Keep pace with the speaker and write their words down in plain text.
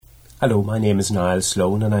Hello, my name is Niall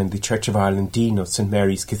Sloan and I'm the Church of Ireland Dean of St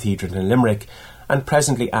Mary's Cathedral in Limerick and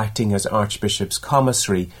presently acting as Archbishop's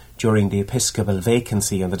Commissary during the episcopal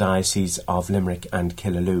vacancy in the Diocese of Limerick and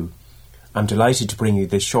Killaloe. I'm delighted to bring you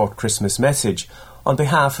this short Christmas message on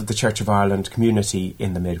behalf of the Church of Ireland community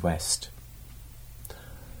in the Midwest.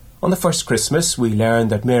 On the first Christmas, we learned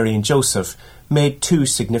that Mary and Joseph made two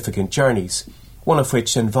significant journeys, one of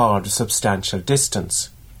which involved a substantial distance.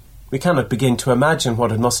 We cannot begin to imagine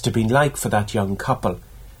what it must have been like for that young couple.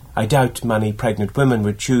 I doubt many pregnant women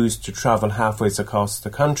would choose to travel halfway across the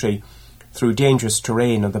country through dangerous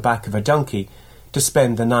terrain on the back of a donkey to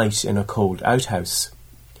spend the night in a cold outhouse.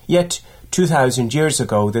 Yet, 2,000 years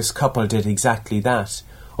ago, this couple did exactly that,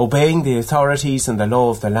 obeying the authorities and the law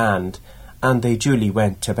of the land, and they duly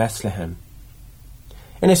went to Bethlehem.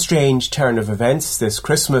 In a strange turn of events this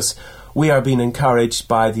Christmas, we are being encouraged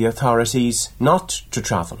by the authorities not to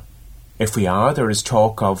travel. If we are, there is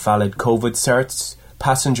talk of valid COVID certs,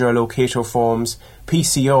 passenger locator forms,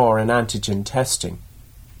 PCR and antigen testing.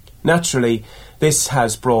 Naturally, this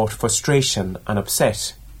has brought frustration and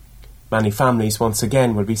upset. Many families once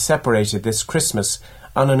again will be separated this Christmas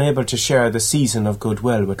and unable to share the season of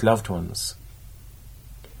goodwill with loved ones.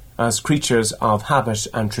 As creatures of habit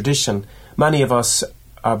and tradition, many of us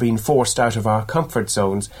are being forced out of our comfort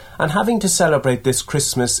zones and having to celebrate this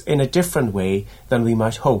Christmas in a different way than we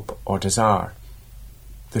might hope or desire.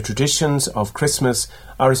 The traditions of Christmas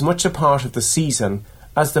are as much a part of the season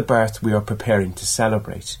as the birth we are preparing to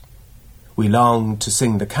celebrate. We long to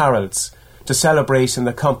sing the carols, to celebrate in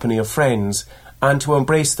the company of friends, and to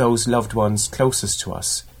embrace those loved ones closest to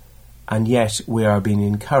us, and yet we are being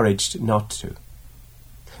encouraged not to.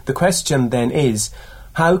 The question then is,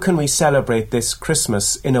 how can we celebrate this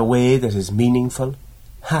Christmas in a way that is meaningful,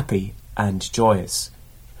 happy and joyous?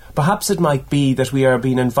 Perhaps it might be that we are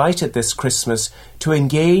being invited this Christmas to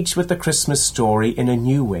engage with the Christmas story in a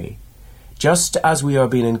new way, just as we are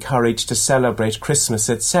being encouraged to celebrate Christmas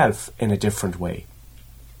itself in a different way.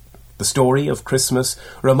 The story of Christmas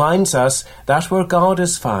reminds us that where God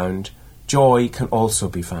is found, joy can also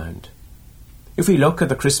be found. If we look at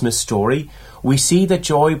the Christmas story, we see that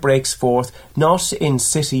joy breaks forth not in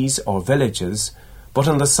cities or villages, but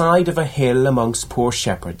on the side of a hill amongst poor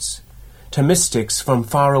shepherds, to mystics from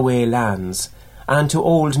faraway lands, and to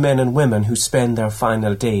old men and women who spend their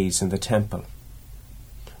final days in the temple.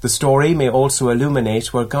 The story may also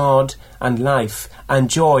illuminate where God and life and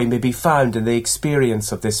joy may be found in the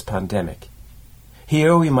experience of this pandemic.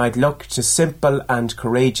 Here we might look to simple and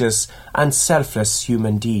courageous and selfless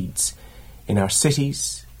human deeds in our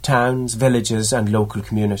cities, towns, villages and local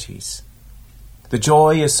communities. The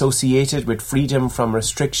joy associated with freedom from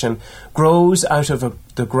restriction grows out of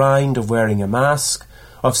the grind of wearing a mask,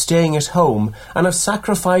 of staying at home and of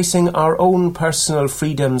sacrificing our own personal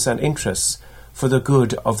freedoms and interests for the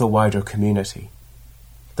good of the wider community.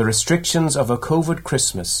 The restrictions of a COVID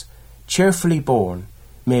Christmas, cheerfully borne,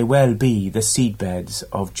 may well be the seedbeds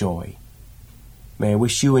of joy. May I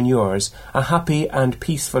wish you and yours a happy and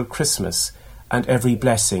peaceful Christmas and every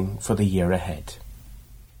blessing for the year ahead.